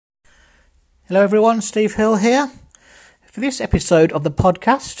Hello everyone, Steve Hill here. For this episode of the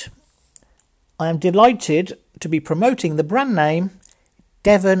podcast, I am delighted to be promoting the brand name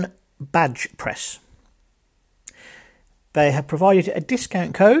Devon Badge Press. They have provided a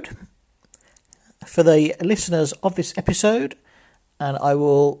discount code for the listeners of this episode, and I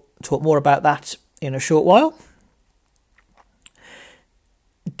will talk more about that in a short while.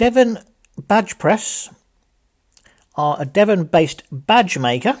 Devon Badge Press are a Devon-based badge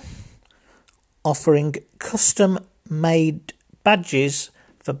maker offering custom-made badges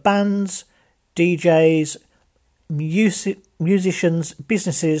for bands, DJs, musicians,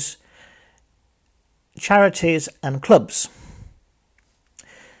 businesses, charities and clubs.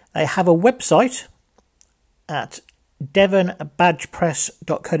 They have a website at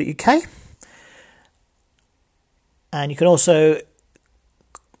devonbadgepress.co.uk, and you can also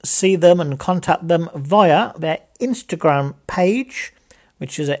see them and contact them via their Instagram page,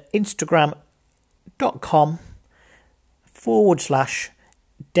 which is at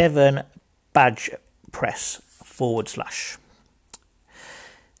instagram.com/Devon Badge Press /.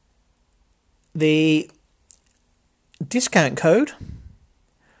 The discount code,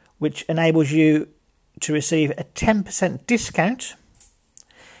 which enables you to receive a 10% discount,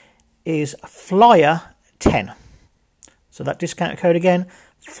 is FLYER10. So that discount code again,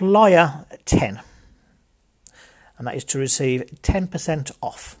 FLYER10. And that is to receive 10%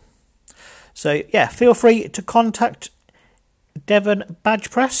 off. So yeah, feel free to contact Devon Badge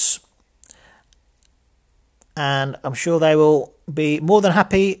Press, and I'm sure they will be more than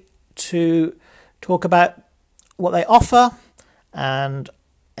happy to talk about what they offer. And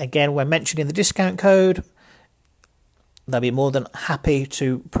again, when mentioning the discount code, they'll be more than happy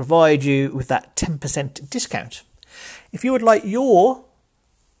to provide you with that 10% discount. If you would like your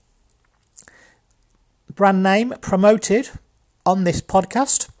brand name promoted on this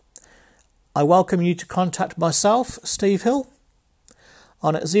podcast, I welcome you to contact myself, Steve Hill,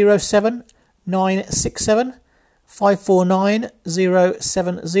 on 07967 549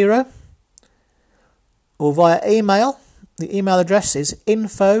 070, or via email. The email address is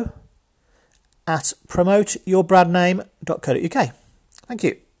info@promoteyourbrandname.co.uk. Thank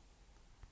you.